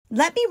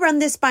Let me run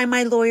this by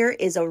my lawyer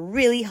is a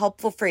really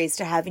helpful phrase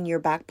to have in your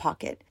back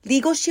pocket.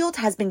 Legal Shield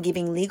has been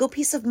giving legal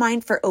peace of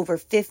mind for over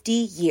 50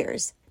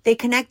 years. They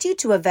connect you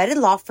to a vetted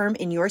law firm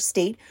in your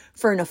state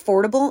for an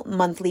affordable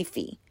monthly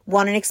fee.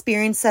 Want an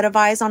experienced set of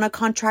eyes on a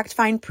contract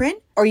fine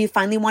print? Or you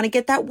finally want to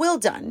get that will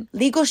done?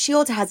 Legal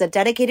Shield has a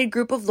dedicated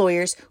group of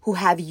lawyers who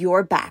have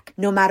your back,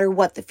 no matter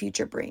what the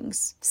future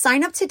brings.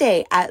 Sign up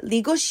today at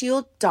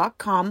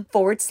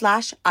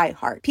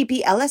LegalShield.com/iHeart.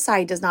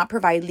 PPLSI does not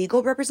provide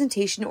legal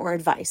representation or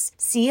advice.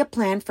 See a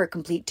plan for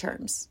complete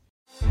terms.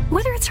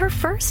 Whether it's her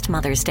first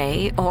Mother's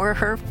Day or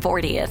her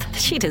 40th,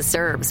 she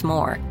deserves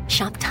more.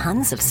 Shop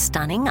tons of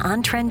stunning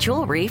on-trend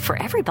jewelry for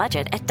every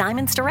budget at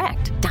Diamonds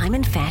Direct.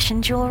 Diamond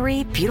fashion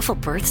jewelry, beautiful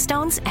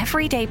birthstones,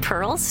 everyday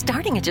pearls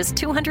starting at just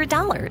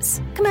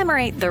 $200.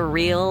 Commemorate the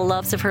real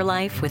loves of her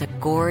life with a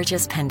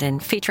gorgeous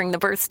pendant featuring the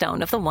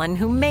birthstone of the one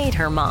who made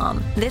her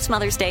mom. This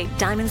Mother's Day,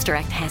 Diamonds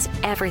Direct has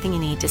everything you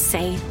need to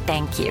say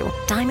thank you.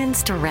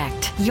 Diamonds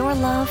Direct. Your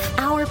love,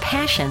 our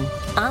passion.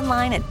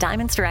 Online at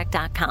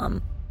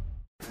diamondsdirect.com.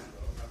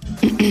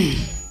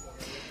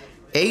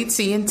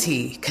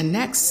 AT&T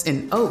connects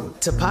an ode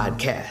to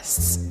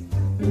podcasts.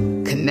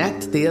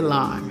 Connect the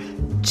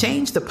alarm.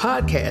 Change the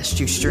podcast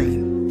you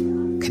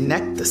stream.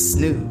 Connect the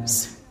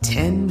snooze.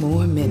 10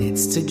 more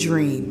minutes to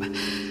dream.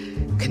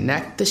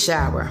 Connect the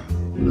shower.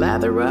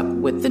 Lather up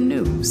with the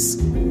news.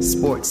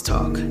 Sports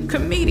talk,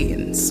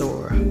 comedians,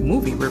 or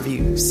movie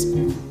reviews.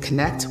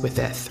 Connect with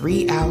that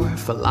 3-hour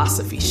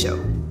philosophy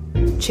show.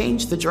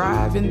 Change the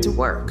drive into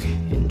work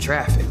in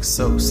traffic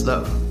so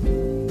slow.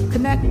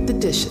 Connect the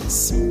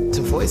dishes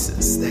to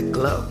voices that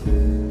glow.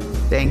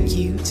 Thank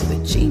you to the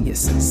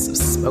geniuses of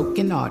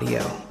spoken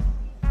audio.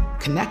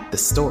 Connect the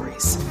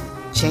stories.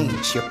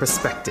 Change your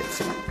perspective.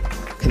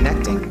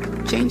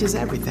 Connecting changes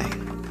everything.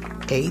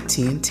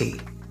 AT&T.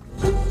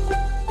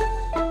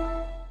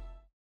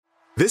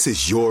 This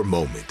is your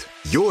moment,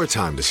 your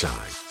time to shine,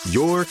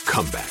 your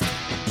comeback.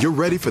 You're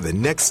ready for the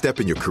next step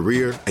in your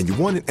career, and you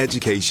want an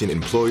education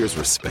employers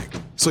respect.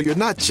 So you're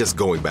not just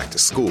going back to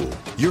school,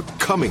 you're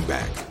coming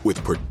back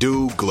with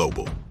Purdue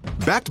Global.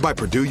 Backed by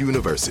Purdue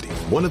University,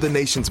 one of the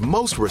nation's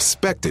most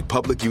respected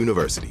public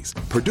universities,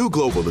 Purdue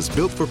Global is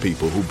built for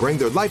people who bring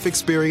their life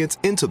experience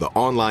into the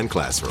online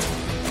classroom.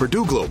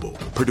 Purdue Global,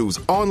 Purdue's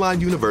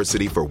online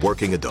university for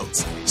working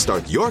adults.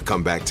 Start your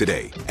comeback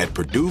today at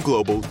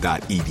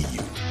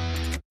purdueglobal.edu.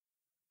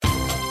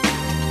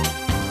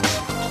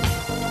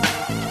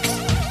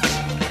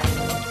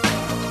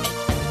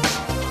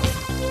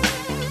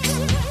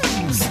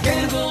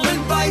 Scandal and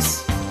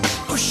vice,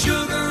 or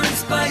sugar and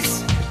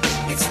spice.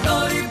 It's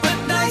naughty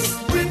but nice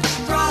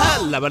with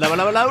Rob.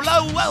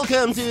 Hello.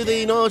 Welcome to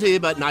the Naughty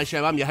But Nice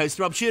Show. I'm your host,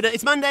 Rob Shooter.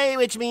 It's Monday,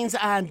 which means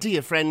our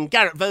dear friend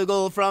Garrett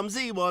Vogel from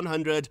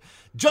Z100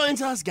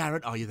 joins us.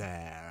 Garrett, are you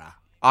there?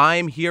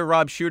 I'm here,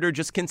 Rob Shooter.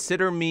 Just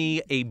consider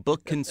me a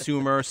book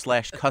consumer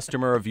 /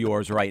 customer of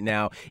yours right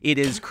now. It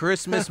is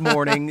Christmas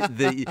morning.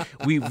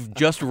 We've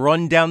just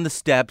run down the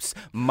steps.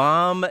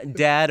 Mom,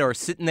 Dad are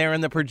sitting there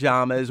in the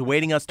pajamas,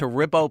 waiting us to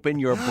rip open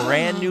your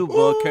brand new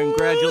book.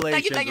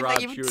 Congratulations, thank you.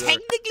 Rob Shooter.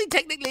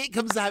 Technically, it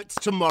comes out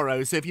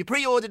tomorrow. So if you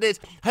pre-ordered it,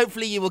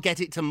 hopefully you will get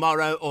it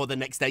tomorrow or the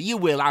next day. You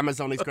will.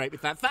 Amazon is great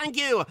with that. Thank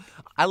you.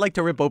 I like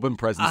to rip open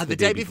presents the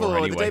day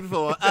before. The day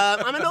before.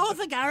 I'm an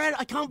author, Garrett.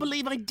 I can't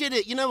believe I did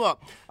it. You know what?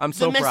 I'm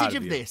so proud of you. The message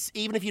of this,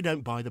 even if you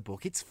don't buy the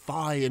book, it's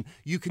fine.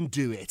 You can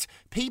do it.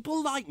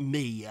 People like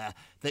me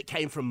that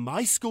came from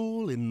my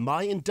school in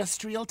my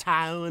industrial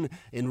town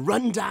in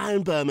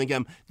rundown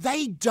Birmingham,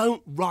 they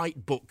don't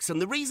write books.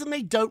 And the reason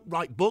they don't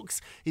write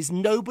books is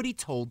nobody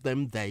told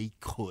them they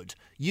could.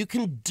 You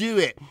can do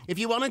it. If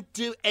you want to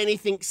do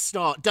anything,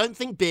 start. Don't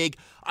think big.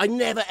 I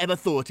never ever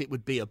thought it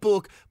would be a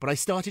book, but I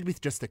started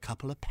with just a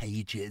couple of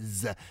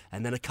pages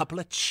and then a couple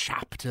of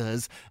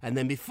chapters. And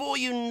then before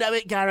you know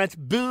it, Garrett,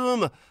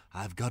 boom,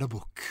 I've got a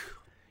book.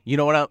 You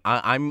know what?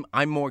 I'm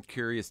more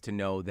curious to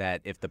know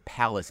that if the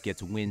palace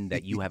gets wind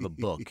that you have a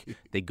book,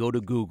 they go to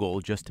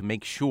Google just to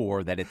make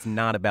sure that it's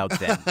not about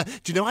them.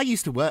 Do you know I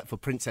used to work for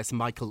Princess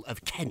Michael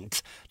of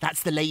Kent?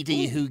 That's the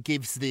lady who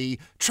gives the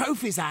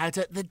trophies out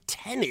at the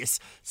tennis.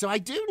 So I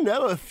do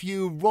know a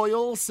few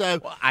royals. So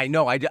well, I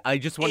know. I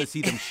just want to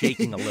see them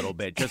shaking a little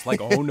bit, just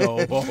like oh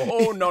no,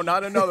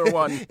 not another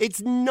one.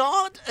 It's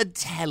not a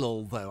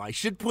tell-all, though. I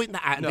should point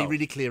that out and be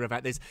really clear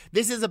about this.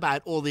 This is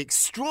about all the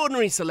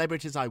extraordinary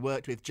celebrities I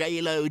worked with.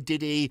 J-Lo,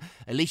 Diddy,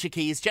 Alicia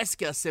Keys,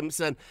 Jessica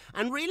Simpson,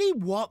 and really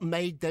what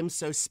made them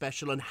so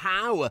special and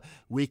how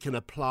we can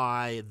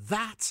apply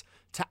that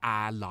to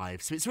our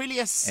lives. So it's really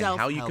a self-help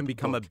And how you can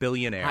become book. a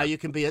billionaire. How you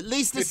can be at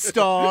least a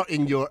star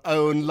in your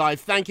own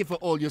life. Thank you for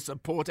all your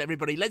support,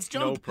 everybody. Let's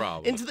jump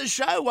into the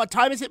show. What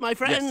time is it, my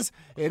friends?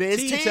 Yes. It is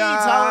tea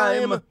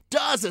time.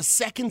 Does a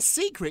second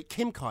secret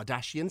Kim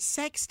Kardashian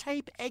sex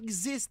tape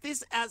exist?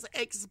 This has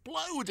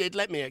exploded.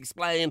 Let me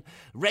explain.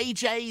 Ray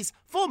J's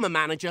former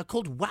manager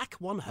called Whack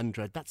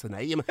 100, that's the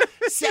name,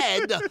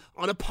 said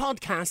on a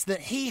podcast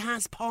that he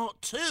has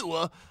part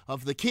 2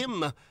 of the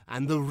Kim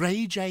and the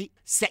Ray J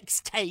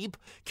sex tape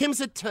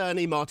Kim's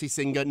attorney, Marty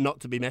Singer, not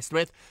to be messed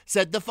with,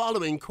 said the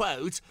following,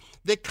 quote,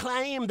 "The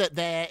claim that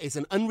there is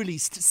an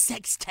unreleased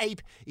sex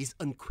tape is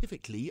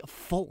unequivocally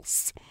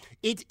false.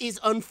 It is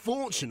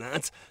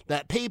unfortunate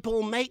that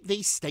people make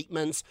these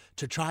statements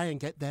to try and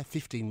get their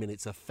 15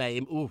 minutes of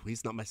fame." Oh,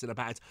 he's not messing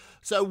about.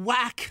 So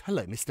Wack,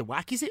 hello, Mr.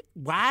 Wack. Is it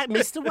Wack,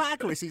 Mr.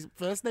 Wack, or is his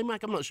first name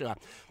Wack? I'm not sure.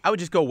 I would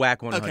just go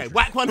Wack 100. Okay,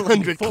 Wack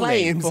 100 Full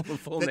claims name,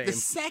 full that name. the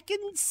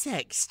second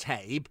sex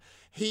tape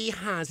he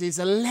has is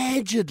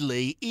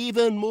allegedly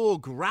even more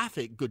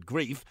graphic, good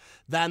grief,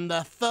 than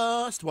the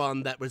first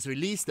one that was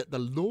released at the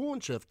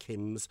launch of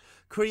Kim's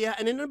career.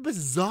 And in a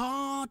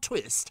bizarre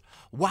twist,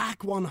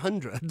 Wack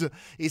 100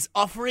 is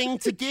offering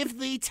to give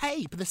the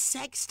tape, the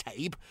sex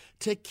tape,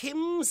 to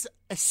Kim's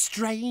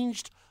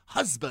estranged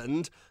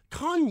husband,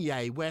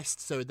 Kanye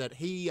West, so that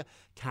he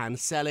can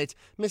sell it.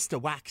 Mr.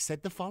 Wack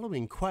said the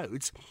following,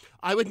 quote,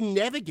 "I would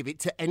never give it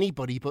to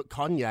anybody but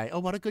Kanye." Oh,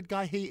 what a good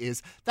guy he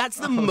is. That's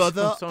the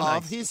mother so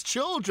of nice. his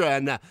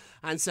children.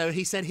 And so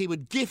he said he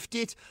would gift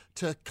it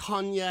to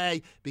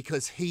Kanye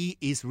because he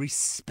is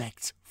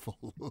respectful.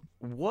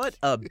 What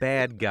a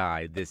bad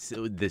guy,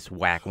 this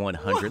Wack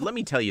 100. Let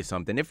me tell you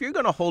something. If you're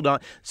going to hold on,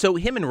 so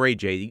him and Ray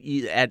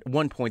J, at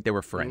one point they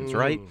were friends,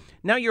 right?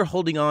 Now you're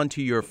holding on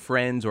to your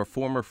friends or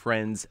former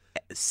friends'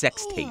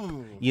 sex tape,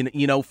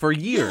 you know, for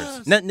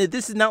years. Yes. Now,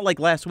 this is not like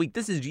last week.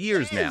 This is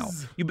years now.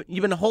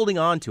 You've been holding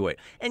on to it,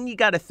 and you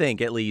got to think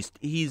at least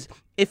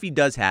if he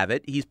does have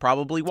it, he's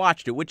probably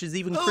watched it, which is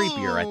even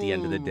creepier at the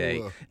end of the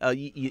day.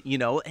 You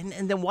know,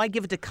 and then why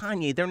give it to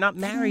Kanye? They're not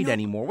married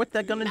anymore. What's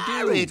that going to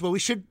do? Well, we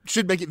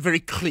should make it very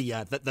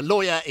clear that the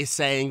lawyer is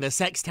saying the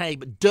sex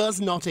tape does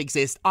not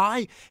exist.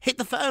 I hit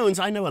the phones.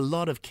 I know a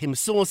lot of Kim's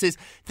sources.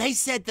 They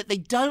said that they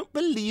don't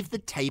believe the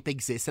tape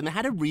exists, and they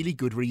had a really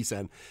good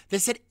reason. They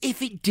said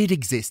if it did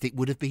exist, it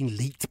would have been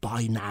leaked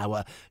by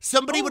now.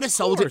 Somebody would have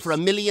sold it for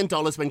 $1 million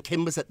when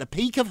Kim was at the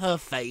peak of her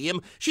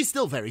fame. She's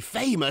still very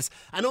famous.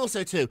 And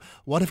also, too,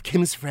 one of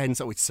Kim's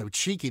friends, oh, it's so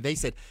cheeky, they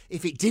said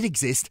if it did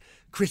exist,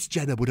 Kris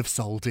Jenner would have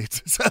sold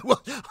it. So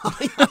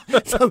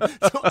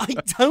I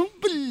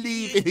don't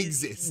believe it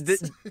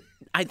exists.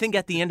 I think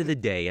at the end of the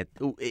day,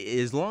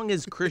 as long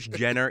as Kris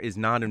Jenner is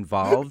not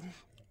involved,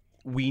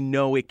 we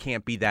know it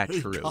can't be that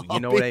true. You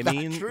know what I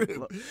mean?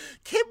 True.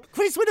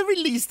 Kris would have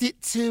released it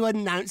to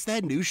announce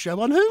their new show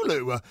on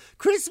Hulu.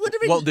 Kris would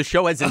have. Well, the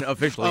show isn't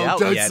officially out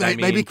don't yet. say.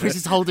 Maybe Kris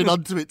is holding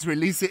on to it to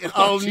release it. She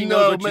knows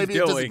no, what maybe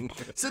she's it doing.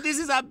 doesn't. So this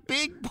is our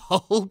big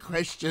poll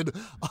question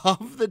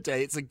of the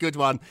day. It's a good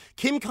one.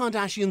 Kim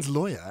Kardashian's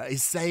lawyer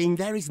is saying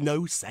there is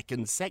no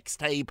second sex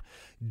tape.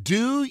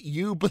 Do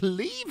you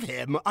believe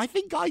him? I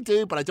think I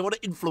do, but I don't want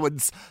to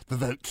influence the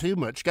vote too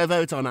much. Go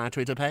vote on our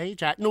Twitter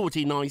page at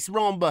Naughty Nice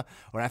Romb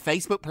or our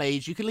Facebook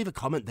page. You can leave a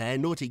comment there,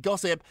 Naughty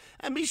Gossip,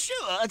 and be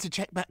sure to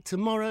check back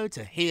tomorrow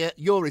to hear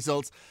your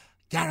results.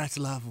 Garrett,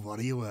 love, what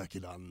are you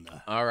working on?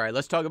 All right,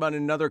 let's talk about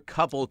another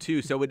couple,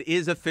 too. So it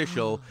is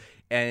official.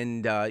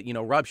 And, you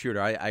know, Rob Shooter,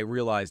 I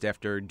realized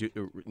after,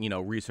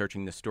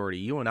 researching the story,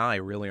 you and I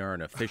really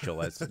aren't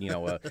official as,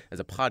 as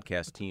a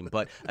podcast team.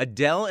 But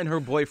Adele and her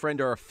boyfriend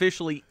are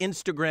officially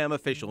Instagram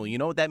official. You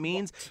know what that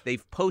means?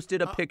 They've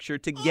posted a picture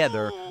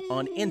together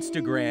on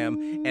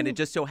Instagram, and it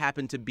just so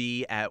happened to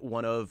be at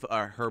one of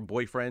her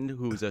boyfriend,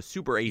 who's a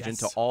super agent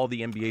to all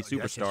the NBA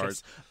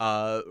superstars,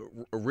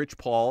 Rich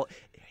Paul,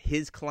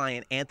 his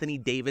client Anthony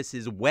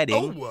Davis's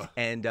wedding,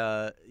 and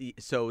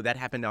so that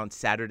happened on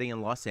Saturday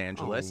in Los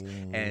Angeles.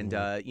 And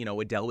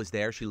Adele was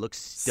there. She looks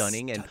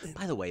stunning. And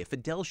by the way, if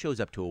Adele shows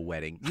up to a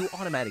wedding, you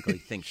automatically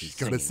think she's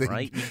singing,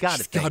 right? You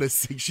gotta think. Gotta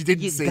sing. She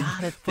didn't sing. You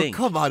gotta think.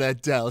 But come on,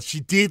 Adele. She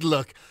did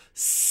look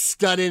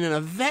stunning in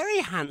a very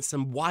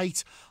handsome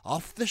white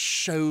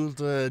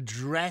off-the-shoulder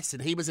dress,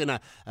 and he was in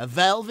a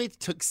velvet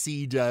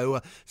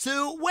tuxedo.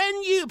 So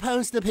when you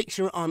post a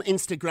picture on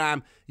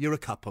Instagram, you're a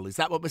couple. Is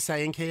that what we're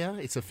saying here?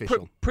 It's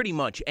official. Pretty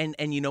much. And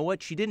you know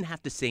what? She didn't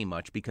have to say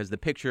much because the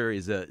picture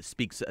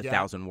speaks a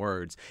thousand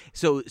words.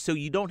 So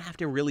you don't have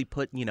to really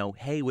put,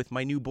 hey, with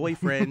my new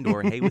boyfriend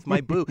or hey, with my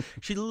boo.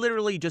 She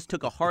literally just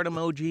took a heart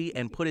emoji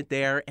and put it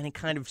there, and it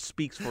kind of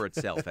speaks for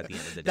itself at the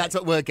end of the day. That's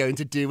what we're going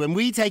to do. When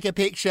we take a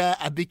picture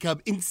and become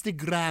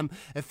Instagram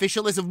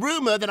official, there's a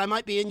rumor that I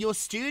might be in your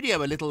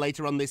studio a little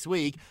later on this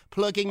week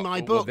plugging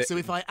my book. So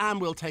if I am,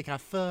 we'll take our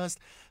first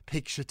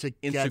picture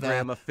together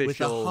Instagram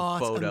official with a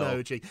heart photo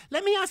emoji.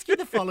 Let me ask you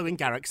the following,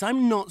 Garrett, because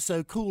I'm not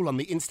so cool on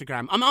the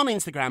Instagram. I'm on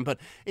Instagram, but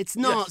it's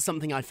not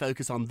something I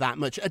focus on that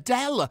much.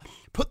 Adele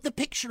put the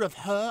picture of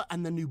her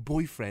and the new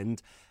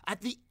boyfriend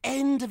at the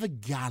end of a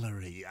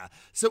gallery.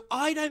 So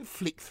I don't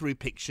flick through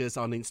pictures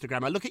on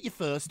Instagram. I look at your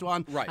first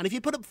one. Right. And if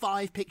you put up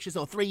 5 pictures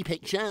or 3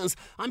 pictures,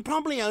 I'm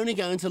probably only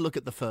going to look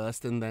at the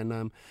first and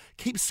then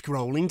keep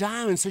scrolling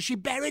down. So she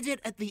buried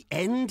it at the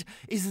end.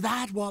 Is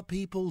that what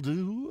people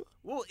do?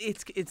 Well,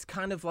 it's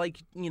kind of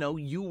like,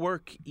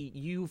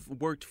 you've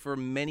worked for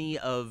many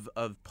of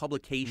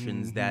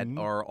publications that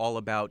are all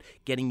about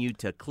getting you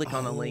to click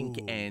on a link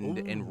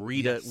and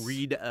read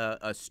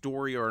a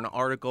story or an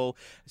article.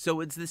 So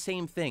it's the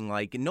same thing.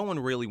 Like, no one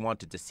really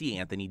wanted to see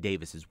Anthony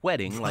Davis's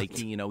wedding. Like,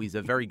 he's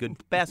a very good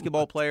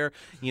basketball player.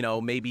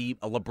 Maybe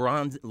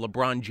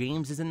LeBron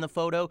James is in the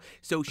photo.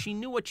 So she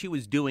knew what she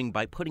was doing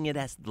by putting it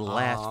as the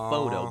last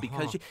photo,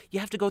 because you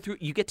have to go through.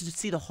 You get to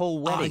see the whole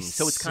wedding.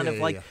 So it's kind of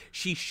like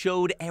she showed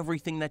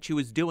everything that she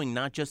was doing,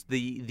 not just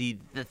the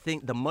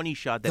money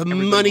shot. The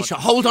money shot.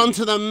 Hold on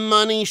to the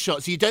money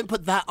shot. So you don't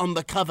put that on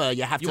the cover.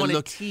 You have to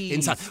look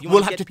inside.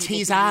 We'll have to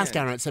tease ours,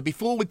 Garrett. So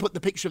before we put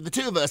the picture of the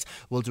two of us,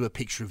 we'll do a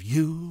picture of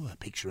you, a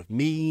picture of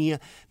me,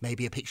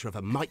 maybe a picture of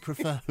a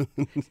microphone.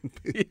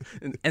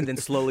 and then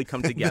slowly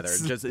come together,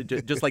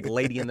 just like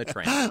Lady in the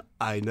Tramp.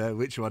 I know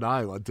which one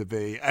I want to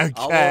be.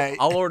 Okay.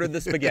 I'll order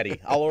the spaghetti.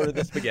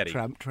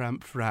 Tramp,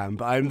 tramp,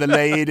 tramp. I'm the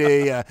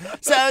lady.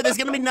 So there's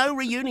going to be no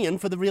reunion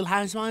for the Real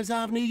Housewives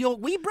of New York.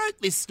 We broke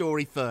this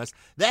story first.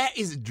 There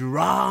is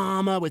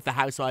drama with the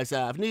Housewives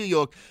of New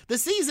York. The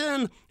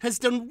season has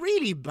done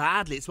really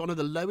badly. It's one of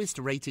the lowest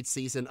rated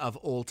season of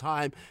all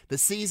time. The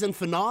season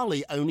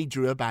finale only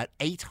drew about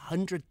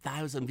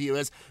 800,000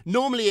 viewers.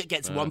 Normally it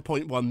gets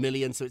 1.1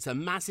 million, so it's a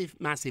massive,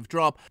 massive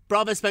drop.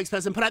 Bravo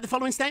spokesperson put out the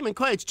following statement,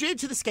 quote, due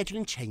to the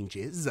scheduling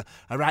changes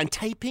around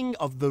taping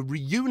of the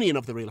reunion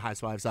of the Real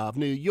Housewives of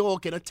New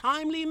York in a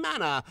timely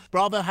manner,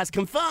 Bravo has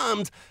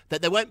confirmed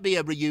that there won't be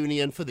a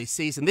reunion for this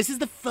season. This is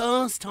the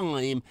first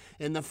time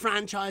in the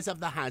franchise of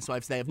the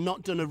Housewives they have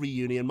not done a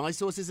reunion. My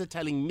sources are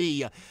telling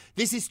me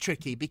this is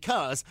tricky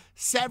because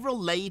several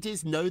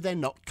ladies know they're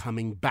not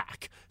coming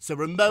back. So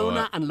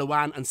Ramona and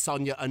Luann and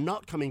Sonia are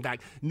not coming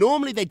back.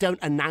 Normally they don't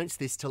announce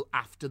this till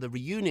after the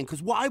reunion,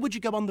 because why would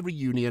you go on the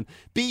reunion,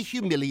 be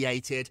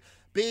humiliated,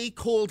 be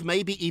called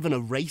maybe even a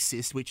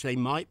racist, which they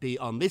might be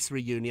on this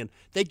reunion?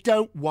 They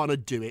don't want to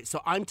do it.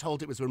 So I'm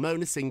told it was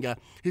Ramona Singer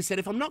who said,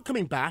 if I'm not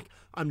coming back,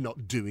 I'm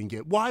not doing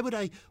it. Why would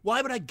I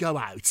go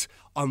out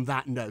on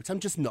that note? I'm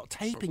just not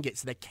taping it.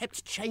 So they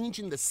kept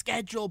changing the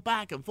schedule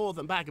back and forth,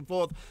 and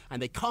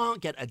they can't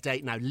get a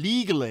date. Now,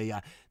 legally,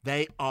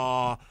 they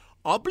are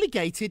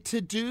obligated to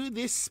do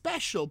this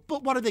special.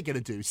 But what are they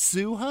going to do?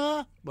 Sue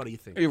her? What do you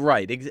think?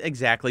 Right,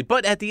 exactly.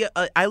 But at the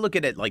I look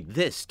at it like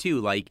this,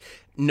 too, like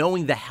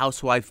knowing the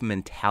housewife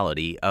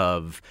mentality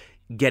of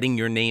getting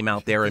your name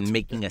out there and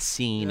making a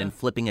scene and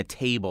flipping a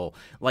table,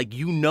 like,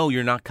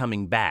 you're not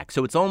coming back.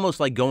 So it's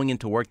almost like going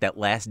into work that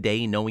last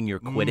day knowing you're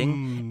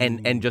quitting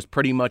and just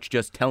pretty much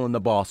just telling the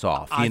boss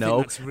off, I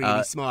think that's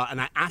really smart.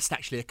 And I asked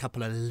actually a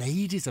couple of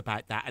ladies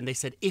about that, and they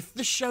said if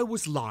the show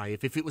was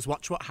live, if it was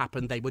Watch What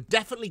Happened, they would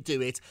definitely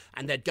do it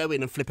and they'd go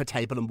in and flip a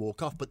table and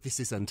walk off. But this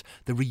isn't.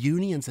 The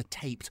reunions are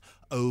taped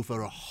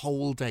over a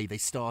whole day. They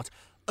start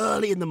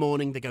early in the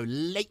morning, they go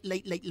late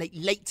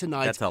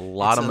tonight. That's a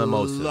lot of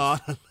mimosas.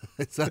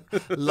 It's a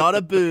lot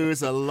of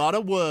booze, a lot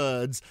of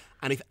words.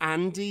 And if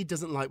Andy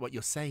doesn't like what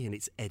you're saying,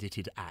 it's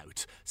edited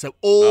out. So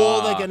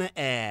all they're going to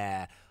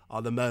air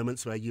are the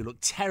moments where you look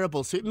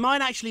terrible. So it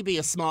might actually be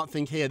a smart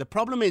thing here. The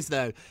problem is,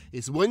 though,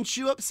 is once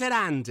you upset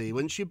Andy,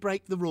 once you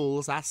break the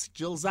rules, ask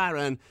Jill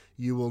Zarin,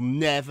 you will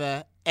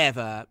never,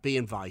 ever be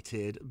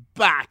invited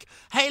back.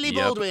 Hailey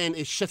Baldwin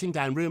is shutting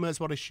down rumors.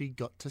 What has she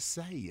got to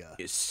say?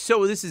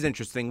 So this is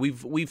interesting.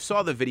 We've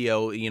saw the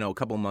video, a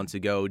couple months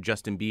ago,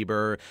 Justin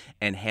Bieber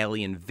and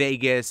Hailey in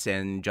Vegas,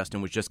 and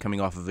Justin was just coming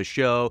off of a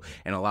show,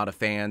 and a lot of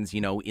fans,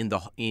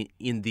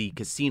 in the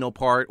casino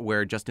part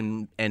where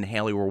Justin and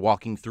Hailey were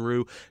walking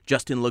through,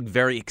 Justin looked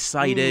very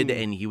excited,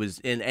 and he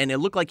was, and it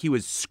looked like he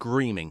was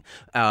screaming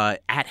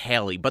at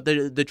Hailey. But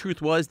the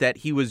truth was that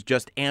he was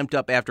just amped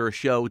up after a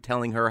show,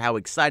 telling her how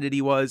excited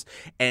he was,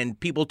 and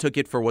people took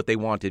it for what they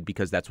wanted,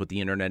 because that's what the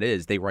internet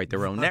is. They write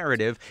their own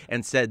narrative,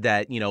 and said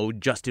that,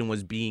 Justin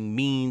was being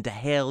mean to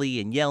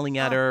Hailey and yelling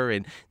at her,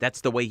 and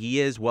that's the way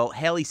he is. Well,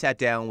 Hailey sat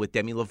down with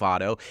Demi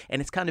Lovato,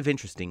 and it's kind of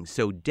interesting.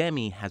 So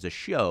Demi has a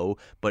show,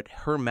 but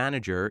her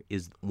manager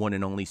is one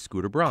and only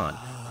Scooter Braun,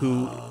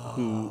 who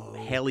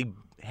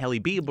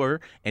Hailey Bieber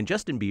and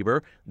Justin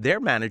Bieber,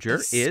 their manager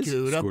is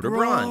Scooter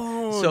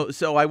Braun.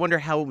 So I wonder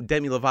how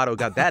Demi Lovato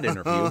got that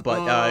interview.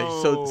 But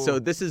so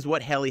this is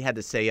what Hailey had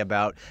to say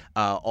about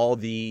all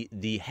the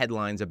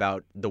headlines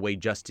about the way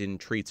Justin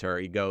treats her.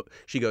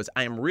 She goes,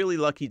 I am really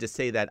lucky to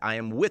say that I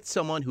am with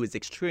someone who is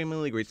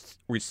extremely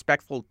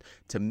respectful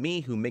to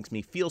me, who makes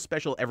me feel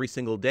special every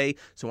single day.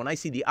 So when I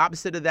see the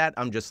opposite of that,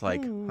 I'm just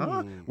like,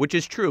 huh? Which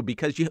is true,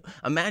 because you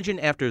imagine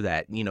after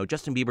that,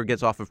 Justin Bieber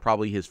gets off of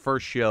probably his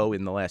first show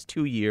in the last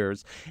 2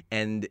 years,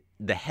 and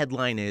the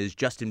headline is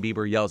Justin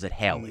Bieber yells at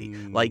Hailey.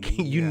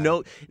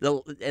 Know,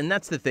 and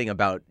that's the thing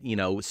about,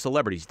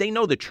 celebrities. They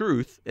know the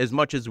truth as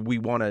much as we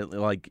want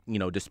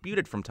to, dispute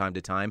it from time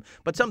to time.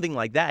 But something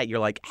like that, you're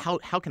like, how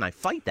can I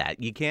fight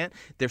that? You can't.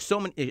 There's so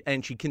many.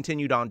 And she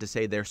continued on to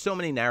say, there's so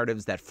many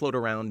narratives that float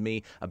around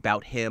me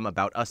about him,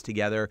 about us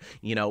together.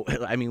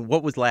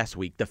 What was last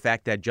week? The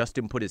fact that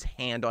Justin put his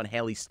hand on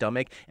Hailey's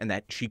stomach and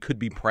that she could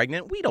be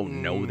pregnant. We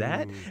don't know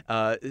that.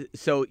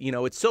 So,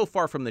 it's so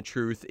far from the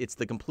truth. It's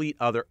the complete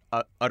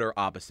utter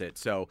opposite.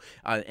 So,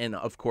 and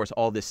of course,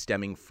 all this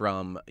stemming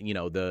from,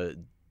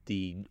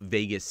 the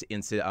Vegas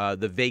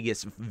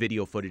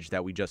video footage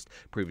that we just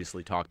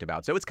previously talked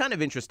about. So it's kind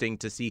of interesting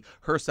to see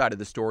her side of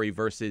the story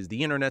versus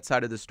the internet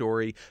side of the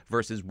story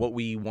versus what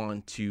we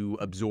want to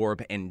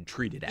absorb and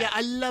treat it as. Yeah,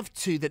 I love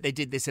too that they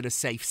did this in a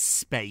safe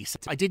space.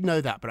 I did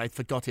know that, but I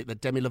forgot it, that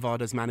Demi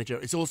Lovato's manager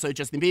is also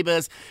Justin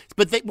Bieber's.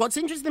 But what's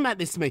interesting about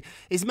this to me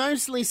is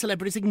mostly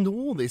celebrities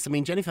ignore this. I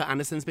mean, Jennifer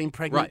Aniston's been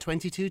pregnant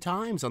 22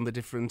 times on the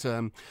different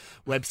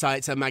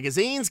websites and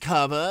magazines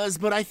covers,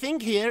 but I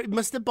think here it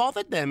must have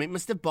bothered them. It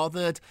must have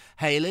bothered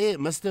Hailey. It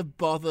must have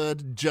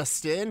bothered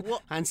Justin.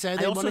 Well, and so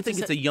I also think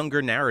it's a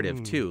younger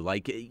narrative too.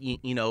 Like,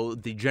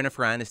 the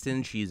Jennifer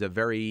Aniston, she's a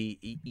very,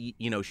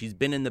 she's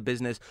been in the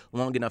business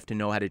long enough to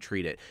know how to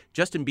treat it.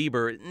 Justin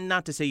Bieber,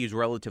 not to say he's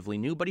relatively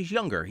new, but he's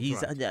younger.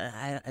 He's,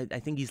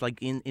 I think he's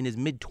like in his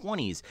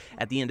mid-20s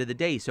at the end of the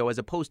day. So as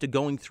opposed to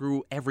going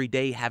through every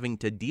day having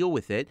to deal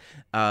with it,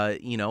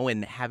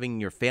 and having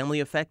your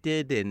family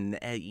affected and,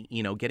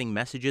 getting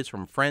messages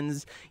from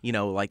friends,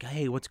 like,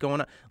 hey, what's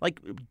going on? Like,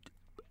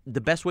 the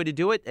best way to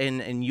do it,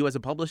 and you as a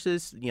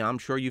publicist, I'm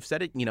sure you've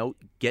said it,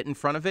 get in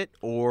front of it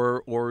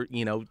or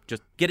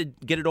just get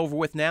it over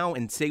with now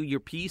and say your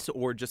piece,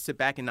 or just sit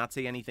back and not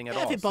say anything at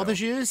all. If it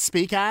bothers you,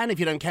 speak out. If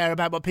you don't care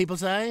about what people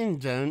say,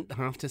 don't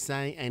have to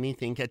say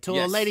anything at all.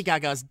 Yes. Lady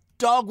Gaga's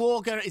dog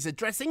walker is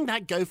addressing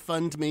that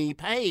GoFundMe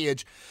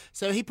page.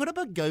 So he put up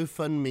a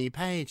GoFundMe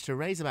page to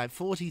raise about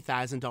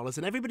 $40,000,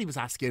 and everybody was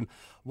asking,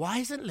 why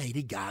isn't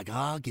Lady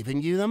Gaga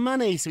giving you the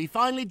money? So he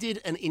finally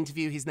did an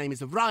interview. His name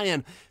is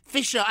Ryan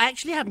Fisher. I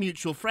actually have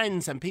mutual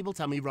friends, and people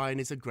tell me Ryan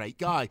is a great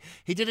guy.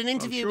 He did an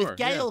interview with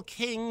Gayle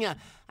King,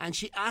 and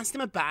she asked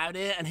him about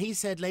it, and he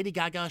said, Lady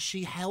Gaga,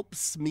 she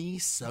helps me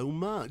so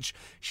much.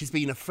 She's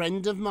been a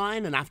friend of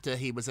mine, and after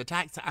I was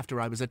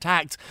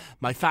attacked,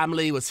 my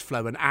family was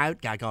flown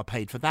out. Gaga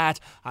paid for that.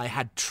 I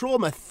had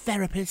trauma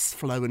therapists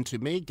flown to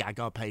me.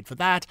 Gaga paid for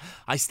that.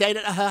 I stayed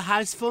at her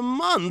house for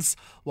months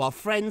while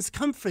friends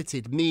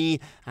comforted me,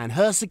 and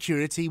her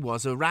security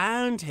was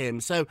around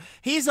him. So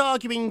he's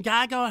arguing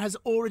Gaga has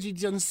already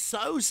done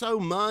so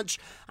much,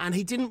 and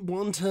he didn't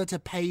want her to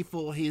pay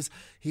for his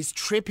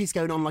trip. He's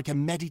going on like a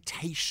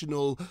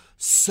meditational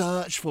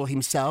search for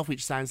himself,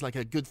 which sounds like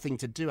a good thing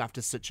to do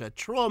after such a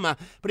trauma.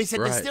 But he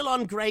said they're still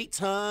on great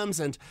terms,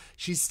 and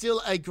she's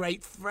still a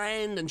great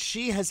friend, and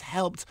she has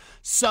helped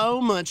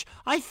so much.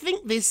 I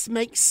think this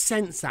makes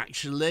sense,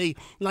 actually.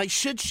 Like,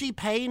 should she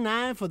pay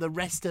now for the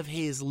rest of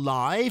his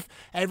life?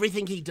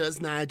 Everything he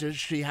does now, does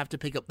she have to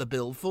pick up the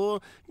bill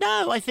for?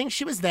 No, I think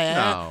she was there.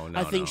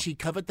 I think she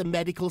covered the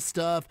medical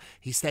stuff.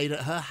 He stayed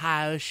at her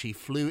house. She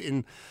flew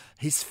in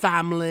his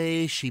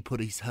family. She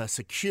put her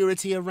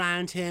security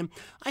around him.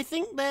 I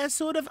think they're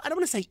sort of, I don't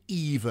want to say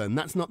even.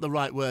 That's not the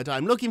right word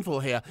I'm looking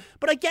for here.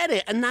 But I get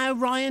it. And now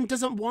Ryan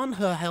doesn't want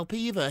her help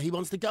either. He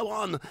wants to go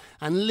on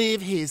and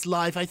live his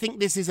life. I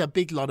think this is a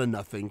big lot of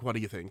nothing. What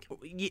do you think?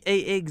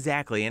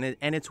 Exactly.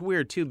 And it's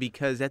weird, too,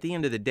 because at the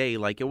end of the day,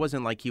 like, it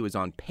wasn't like he was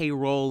on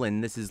payroll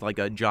and this is like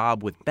a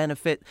job with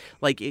benefit.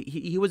 Like,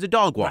 he was a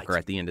dog walker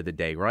at the end of the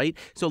day, right?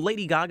 So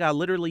Lady Gaga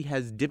literally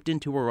has dipped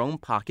into her own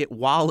pocket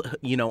while,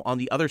 on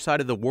the other side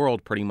of the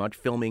world, pretty much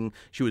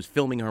she was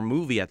filming her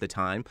movie at the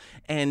time,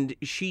 and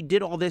she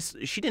did all this.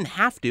 She didn't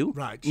have to,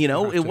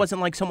 it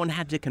wasn't like someone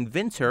had to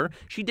convince her.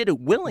 She did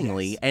it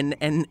willingly, and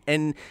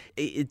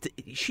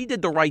she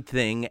did the right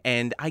thing.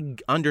 And I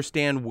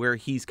understand where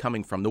he's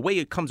coming from. The way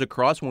it comes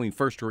across when we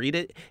first read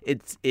it,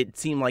 it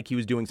seemed like he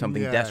was doing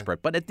something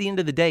desperate. But at the end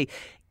of the day,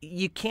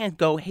 you can't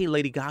go, hey,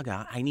 Lady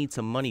Gaga, I need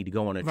some money to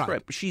go on a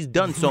trip. She's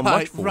done so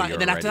much for you and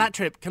then already. After that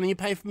trip, can you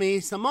pay for me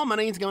some more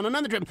money to go on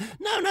another trip?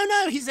 No.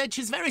 He said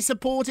she's very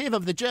supportive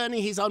of the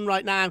journey he's on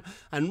right now.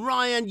 And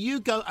Ryan, you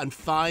go and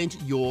find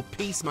your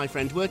peace, my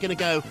friend. We're going to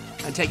go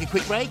and take a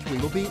quick break. We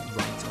will be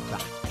right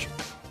back.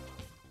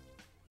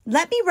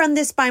 Let me run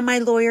this by my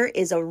lawyer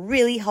is a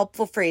really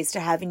helpful phrase to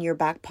have in your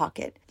back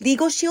pocket.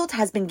 Legal Shield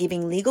has been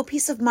giving legal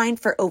peace of mind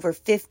for over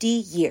 50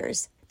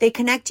 years. They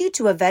connect you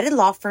to a vetted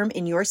law firm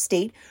in your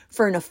state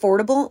for an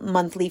affordable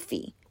monthly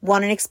fee.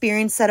 Want an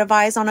experienced set of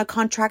eyes on a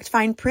contract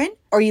fine print?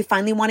 Or you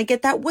finally want to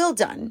get that will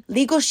done?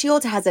 Legal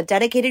Shield has a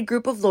dedicated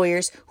group of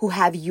lawyers who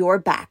have your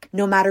back,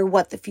 no matter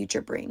what the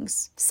future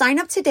brings. Sign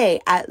up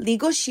today at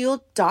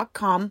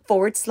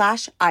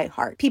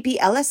LegalShield.com/iHeart.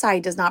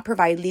 PPLSI does not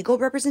provide legal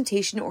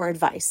representation or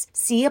advice.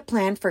 See a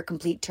plan for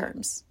complete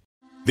terms.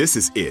 This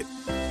is it.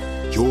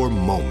 Your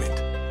moment.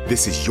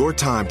 This is your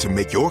time to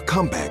make your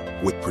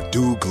comeback with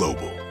Purdue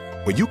Global.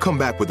 When you come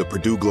back with a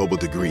Purdue Global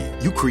degree,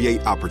 you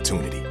create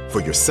opportunity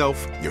for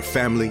yourself, your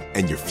family,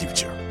 and your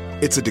future.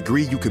 It's a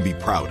degree you can be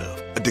proud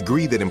of, a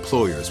degree that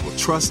employers will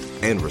trust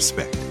and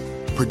respect.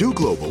 Purdue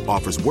Global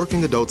offers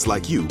working adults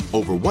like you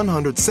over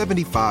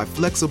 175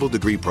 flexible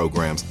degree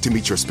programs to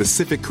meet your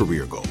specific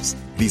career goals.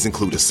 These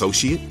include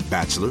associate,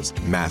 bachelor's,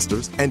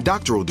 master's, and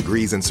doctoral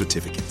degrees and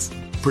certificates.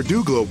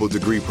 Purdue Global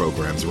degree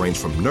programs range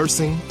from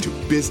nursing to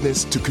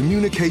business to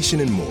communication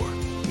and more.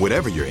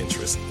 Whatever your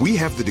interest, we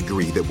have the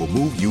degree that will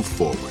move you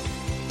forward.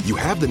 You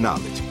have the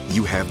knowledge,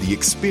 you have the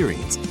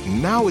experience.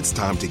 Now it's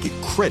time to get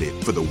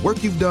credit for the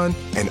work you've done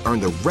and earn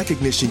the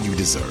recognition you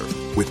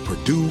deserve with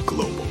Purdue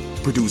Global,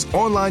 Purdue's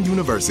online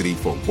university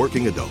for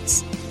working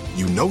adults.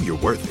 You know you're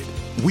worth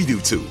it. We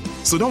do too.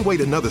 So don't wait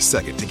another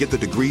second to get the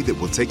degree that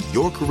will take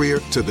your career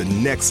to the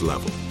next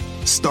level.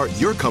 Start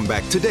your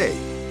comeback today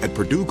at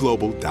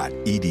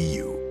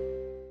purdueglobal.edu.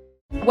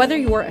 Whether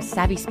you're a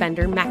savvy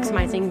spender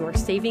maximizing your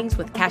savings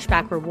with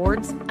cashback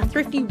rewards, a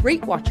thrifty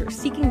rate watcher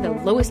seeking the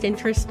lowest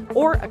interest,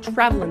 or a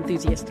travel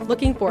enthusiast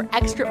looking for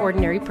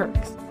extraordinary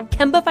perks,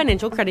 Kemba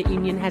Financial Credit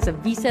Union has a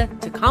visa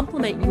to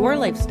complement your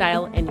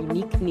lifestyle and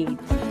unique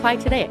needs. Apply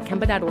today at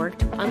Kemba.org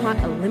to unlock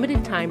a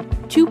limited time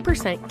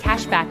 2%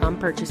 cash back on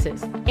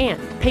purchases and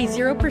pay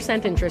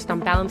 0% interest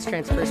on balance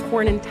transfers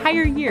for an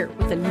entire year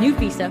with a new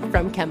visa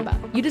from Kemba.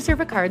 You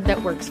deserve a card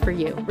that works for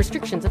you.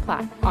 Restrictions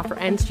apply. Offer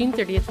ends June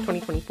 30th,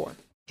 2024.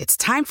 It's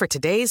time for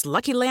today's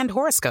Lucky Land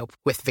horoscope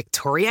with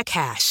Victoria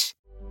Cash.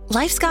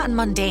 Life's gotten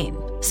mundane,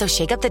 so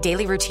shake up the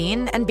daily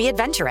routine and be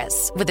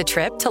adventurous with a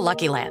trip to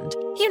Lucky Land.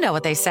 You know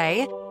what they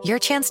say, your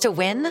chance to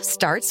win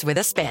starts with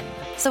a spin.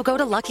 So go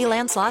to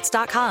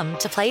LuckyLandSlots.com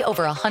to play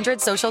over 100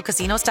 social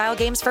casino-style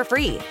games for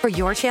free for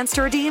your chance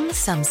to redeem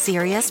some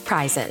serious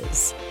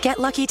prizes. Get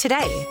lucky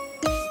today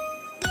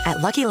at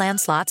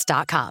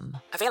LuckyLandSlots.com.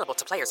 Available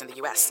to players in the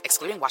U.S.,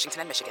 excluding Washington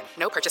and Michigan.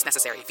 No purchase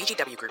necessary.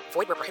 VGW Group.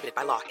 Void where prohibited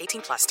by law.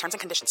 18+. Terms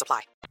and conditions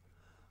apply.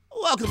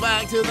 Welcome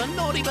back to the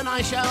Naughty But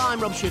Nice Show.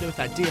 I'm Rob Shooter with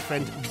our dear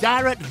friend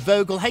Garrett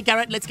Vogel. Hey,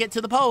 Garrett, let's get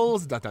to the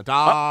polls. Da, da,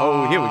 da.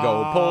 Oh, here we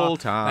go. Poll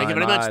time. Thank you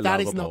very much. I That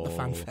love is a not the poll.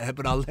 fanfare,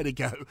 but I'll let it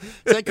go.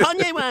 So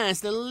Kanye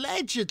West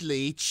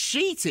allegedly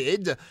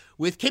cheated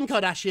with Kim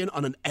Kardashian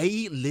on an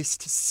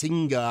A-list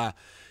singer.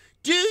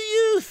 Do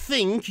you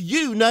think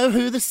you know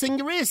who the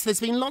singer is?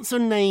 There's been lots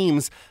of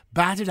names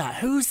batted out.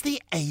 Who's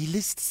the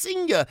A-list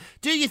singer?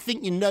 Do you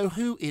think you know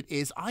who it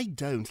is? I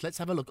don't. Let's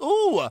have a look.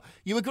 Oh,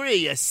 you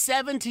agree.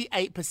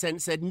 78%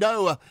 said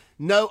no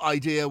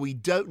idea. We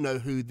don't know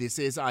who this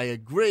is. I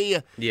agree.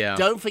 Yeah.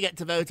 Don't forget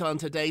to vote on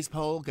today's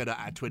poll. Go to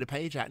our Twitter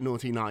page at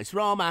Naughty Nice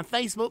Rob. Our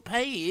Facebook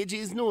page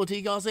is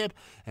Naughty Gossip.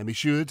 And be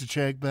sure to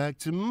check back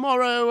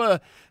tomorrow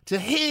to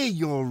hear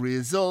your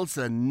results.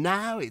 And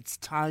now it's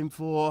time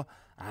for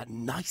our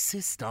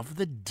nicest of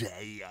the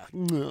day.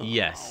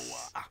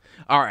 Yes.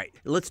 All right,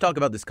 let's talk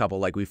about this couple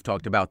like we've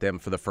talked about them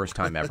for the first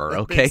time ever,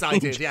 okay?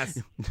 Excited,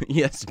 yes.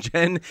 Yes,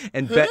 Jen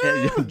and Ben.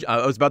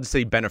 I was about to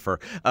say Bennifer.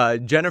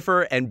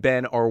 Jennifer and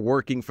Ben are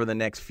working for the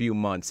next few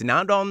months.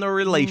 Not on the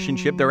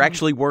relationship. They're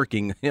actually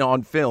working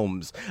on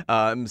films.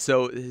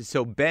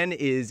 So Ben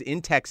is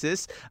in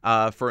Texas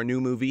for a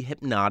new movie,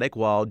 Hypnotic,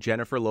 while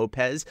Jennifer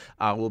Lopez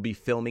will be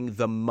filming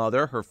The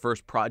Mother, her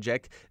first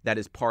project that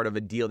is part of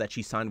a deal that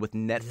she signed with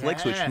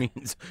Netflix, which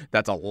means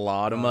that's a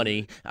lot of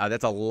money.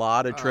 That's a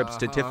lot of trips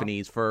to Tiffany's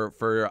for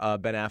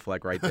Ben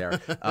Affleck right there.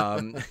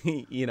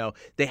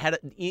 They had,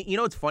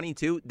 it's funny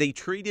too. They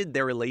treated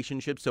their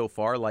relationship so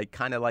far like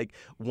kind of like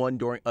one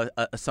during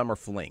a summer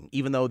fling,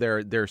 even though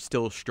they're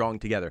still strong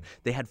together.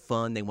 They had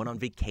fun. They went on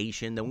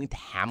vacation. They went to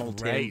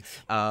Hamilton. Great.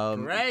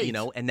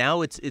 And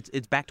now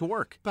it's back to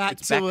work. Back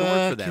to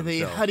work for them.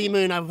 The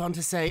honeymoon, I want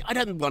to say, I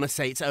don't want to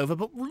say it's over,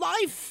 but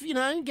life,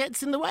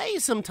 gets in the way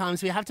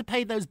sometimes. We have to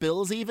pay those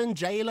bills. Even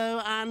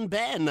J-Lo and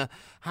Ben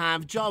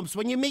have jobs.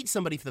 When you meet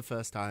somebody for the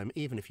first time,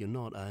 even if you're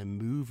not a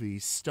movie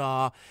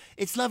star,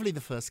 it's lovely the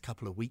first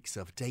couple of weeks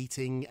of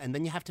dating, and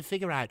then you have to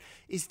figure out,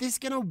 is this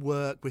going to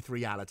work with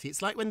reality?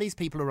 It's like when these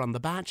people are on The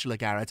Bachelor,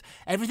 Garrett.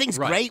 Everything's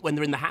great when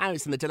they're in the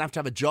house and they don't have to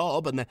have a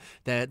job and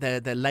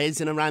they're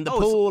lazing around the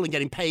pool and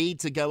getting paid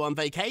to go on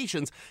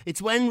vacations.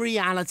 It's when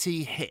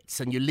reality hits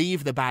and you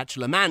leave the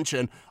Bachelor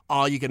mansion,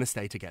 are you going to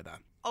stay together?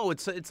 Oh,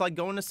 it's like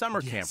going to summer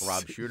camp,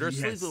 Rob Shooter.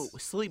 Yes.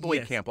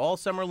 Sleepaway camp all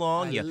summer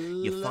long.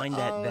 You find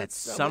that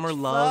so summer much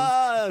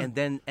love,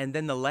 fun. and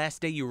then the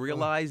last day you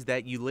realize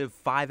that you live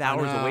 5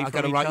 hours away from each other.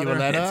 I gotta write you a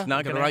letter. It's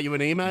not gonna write you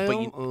an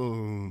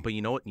email. But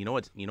you know what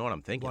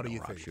I'm thinking, What are you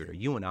Rob thinking? Shooter?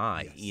 You and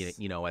I,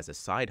 as a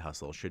side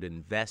hustle, should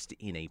invest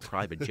in a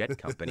private jet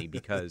company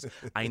because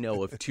I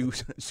know of two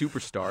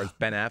superstars,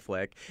 Ben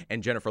Affleck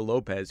and Jennifer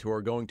Lopez, who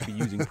are going to be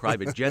using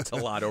private jets a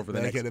lot over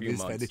the next few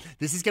months.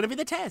 This is going to be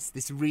the test.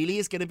 This really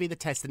is going to be the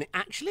test. And it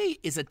actually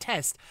is a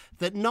test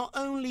that not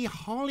only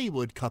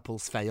Hollywood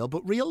couples fail,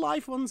 but real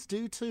life ones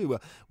do too.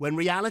 When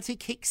reality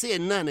kicks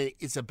in, and it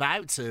is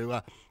about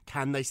to,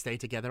 Can they stay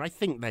together? I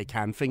think they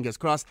can. Fingers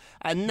crossed.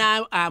 And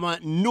now our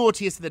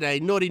naughtiest of the day.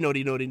 Naughty.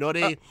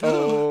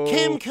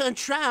 Kim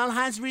Cattrall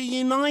has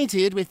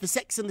reunited with the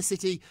Sex and the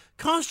City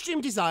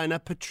costume designer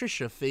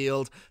Patricia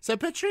Field. So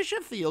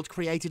Patricia Field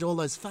created all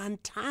those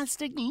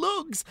fantastic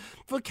looks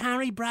for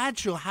Carrie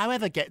Bradshaw.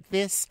 However, get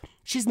this,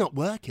 she's not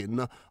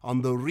working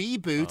on the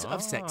reboot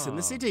of Sex and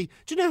the City.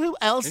 Do you know who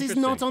else is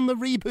not on the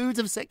reboot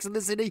of Sex and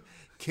the City?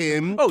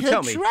 Kim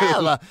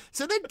Cattrall.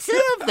 So the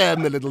two of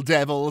them, the little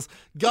devils,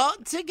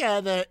 got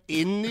together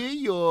in New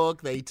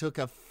York. They took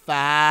a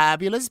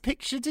fabulous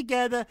picture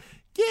together.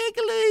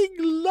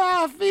 Giggling,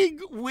 laughing,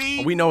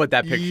 we know what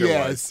that picture was.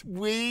 Yes,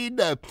 we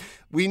know.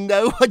 We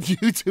know what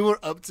you two are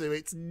up to.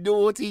 It's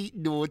naughty.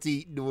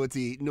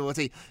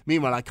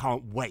 Meanwhile, I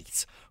can't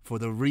wait for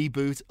the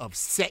reboot of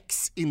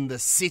Sex in the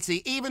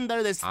City. Even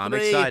though there's I'm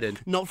three,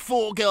 excited. Not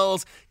four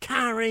girls.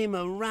 Carrie,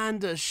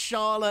 Miranda,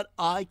 Charlotte.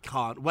 I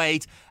can't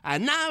wait.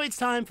 And now it's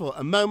time for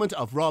a moment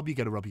of Rob. You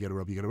go to Rob.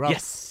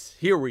 Yes.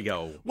 Here we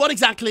go. What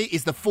exactly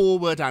is the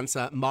 4-word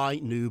answer, my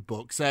new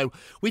book? So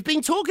we've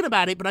been talking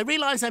about it, but I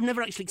realise I've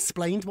never actually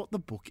explained what the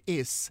book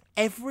is.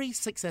 Every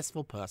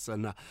successful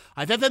person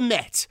I've ever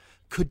met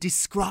could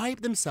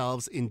describe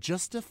themselves in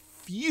just a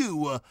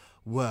few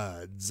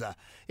words.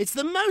 It's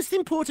the most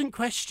important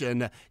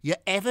question you're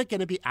ever going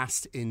to be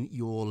asked in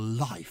your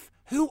life.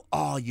 Who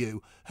are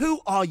you?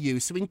 Who are you?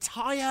 So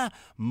entire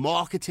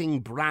marketing,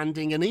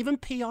 branding, and even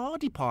PR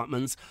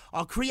departments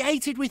are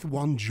created with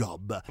one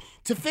job: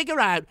 to figure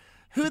out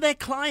who their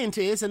client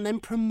is and then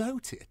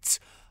promote it.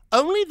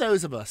 Only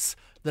those of us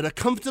that are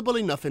comfortable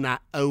enough in our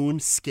own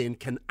skin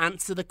can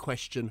answer the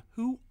question,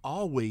 who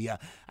are we?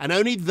 And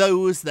only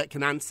those that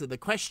can answer the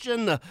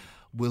question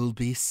will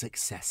be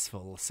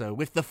successful. So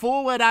with the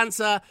 4-word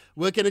answer,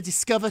 we're going to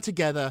discover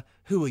together,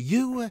 who are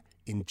you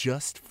in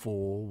just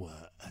 4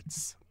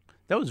 words.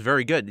 That was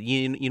very good.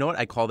 You know what?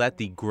 I call that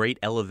the great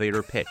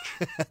elevator pitch.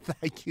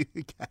 Thank you,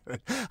 Karen.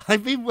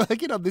 I've been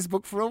working on this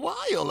book for a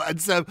while, and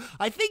so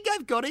I think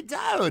I've got it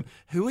down.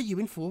 Who are you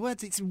in 4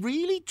 words? It's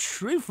really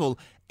truthful.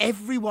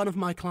 Every one of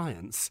my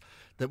clients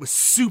that was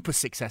super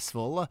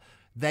successful,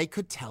 they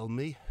could tell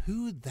me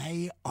who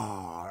they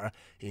are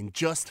in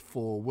just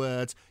 4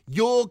 words.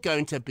 You're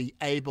going to be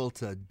able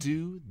to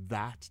do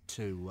that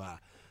too.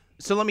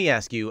 So let me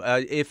ask you,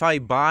 if I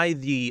buy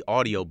the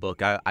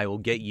audiobook, I will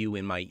get you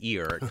in my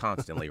ear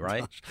constantly,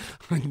 right?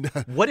 I know.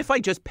 What if I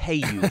just pay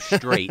you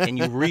straight and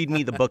you read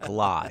me the book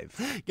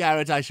live?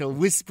 Garrett, I shall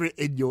whisper it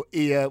in your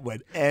ear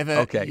whenever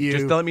Okay, you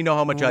just let me know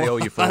how much I owe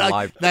you for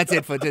live. That's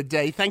it for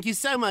today. Thank you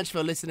so much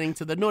for listening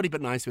to the Naughty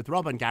But Nice with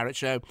Rob and Garrett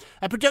show,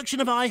 a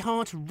production of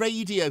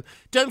iHeartRadio.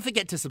 Don't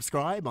forget to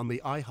subscribe on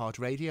the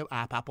iHeartRadio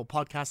app, Apple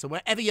Podcasts, or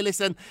wherever you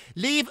listen.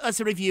 Leave us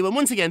a review. And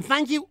once again,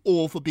 thank you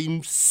all for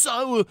being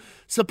so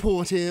supportive.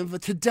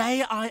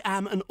 Today I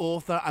am an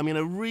author. I'm going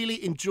to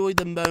really enjoy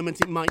the moment.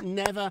 It might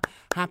never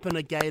happen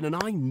again. And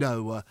I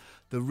know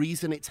the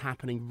reason it's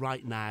happening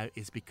right now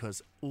is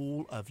because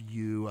all of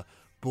you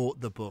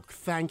bought the book.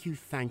 Thank you.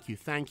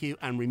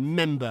 And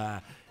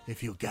remember,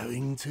 if you're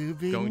going to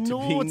be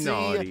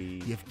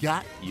naughty, you've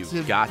got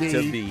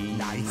to be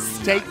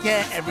nice. Take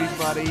care,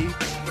 everybody.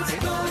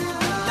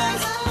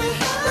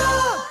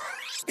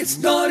 It's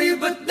Naughty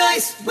But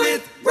Nice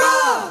with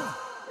Rob.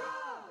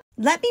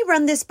 Let me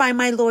run this by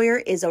my lawyer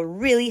is a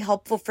really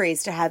helpful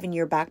phrase to have in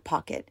your back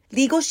pocket.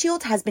 Legal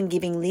Shield has been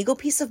giving legal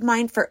peace of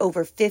mind for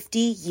over 50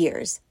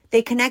 years.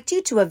 They connect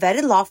you to a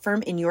vetted law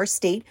firm in your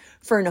state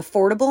for an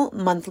affordable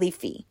monthly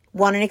fee.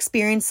 Want an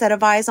experienced set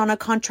of eyes on a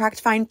contract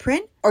fine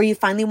print? Or you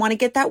finally want to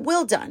get that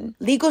will done?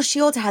 Legal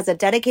Shield has a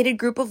dedicated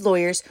group of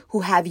lawyers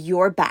who have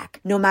your back,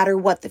 no matter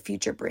what the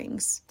future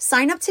brings.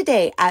 Sign up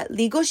today at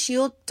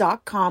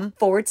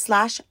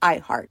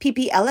LegalShield.com/iHeart.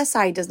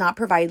 PPLSI does not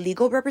provide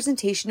legal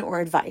representation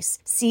or advice.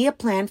 See a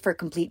plan for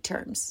complete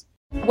terms.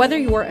 Whether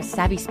you're a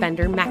savvy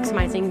spender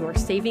maximizing your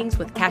savings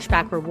with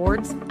cashback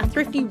rewards, a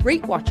thrifty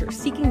rate watcher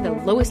seeking the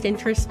lowest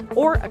interest,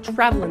 or a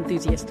travel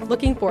enthusiast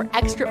looking for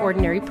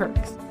extraordinary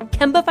perks,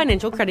 Kemba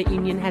Financial Credit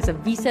Union has a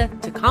visa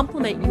to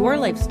complement your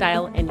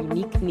lifestyle and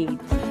unique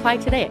needs. Apply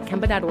today at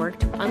Kemba.org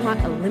to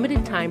unlock a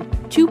limited time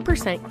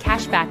 2%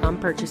 cash back on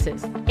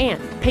purchases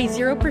and pay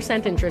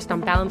 0% interest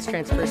on balance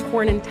transfers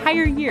for an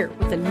entire year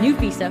with a new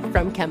visa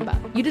from Kemba.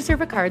 You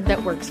deserve a card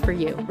that works for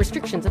you.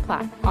 Restrictions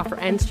apply. Offer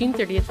ends June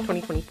 30th,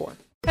 2024.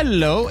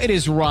 Hello, it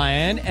is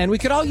Ryan, and we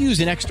could all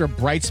use an extra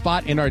bright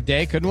spot in our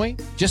day, couldn't we?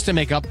 Just to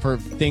make up for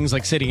things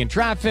like sitting in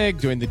traffic,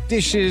 doing the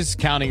dishes,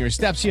 counting your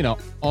steps, you know,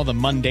 all the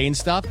mundane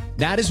stuff.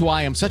 That is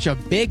why I'm such a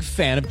big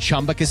fan of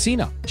Chumba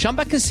Casino.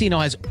 Chumba Casino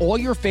has all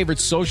your favorite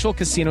social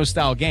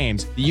casino-style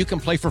games that you can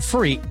play for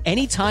free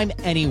anytime,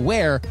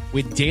 anywhere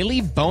with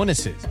daily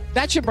bonuses.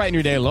 That should brighten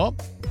your day a little.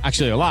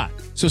 Actually, a lot.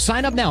 So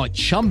sign up now at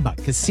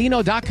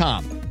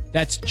ChumbaCasino.com.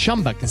 That's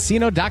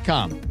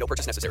ChumbaCasino.com. No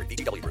purchase necessary.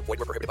 VGW Group. Void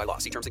where prohibited by law.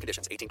 See terms and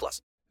conditions.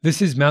 18+.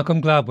 This is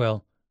Malcolm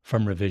Gladwell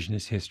from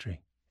Revisionist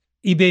History.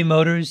 eBay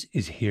Motors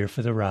is here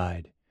for the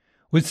ride.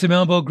 With some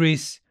elbow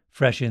grease,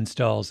 fresh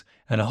installs,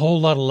 and a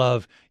whole lot of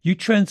love, you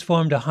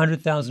transformed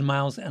 100,000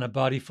 miles and a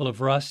body full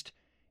of rust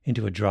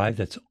into a drive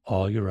that's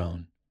all your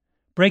own.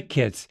 Brake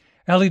kits,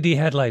 LED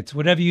headlights,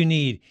 whatever you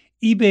need,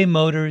 eBay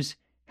Motors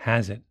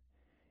has it.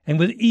 And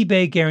with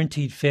eBay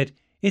Guaranteed Fit,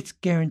 it's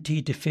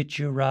guaranteed to fit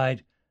your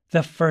ride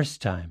the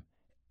first time,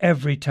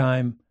 every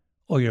time,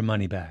 or your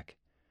money back.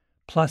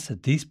 Plus,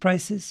 at these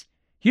prices,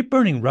 you're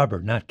burning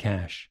rubber, not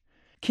cash.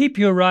 Keep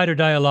your ride or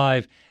die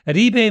alive at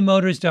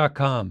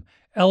ebaymotors.com.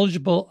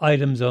 Eligible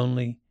items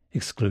only.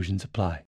 Exclusions apply.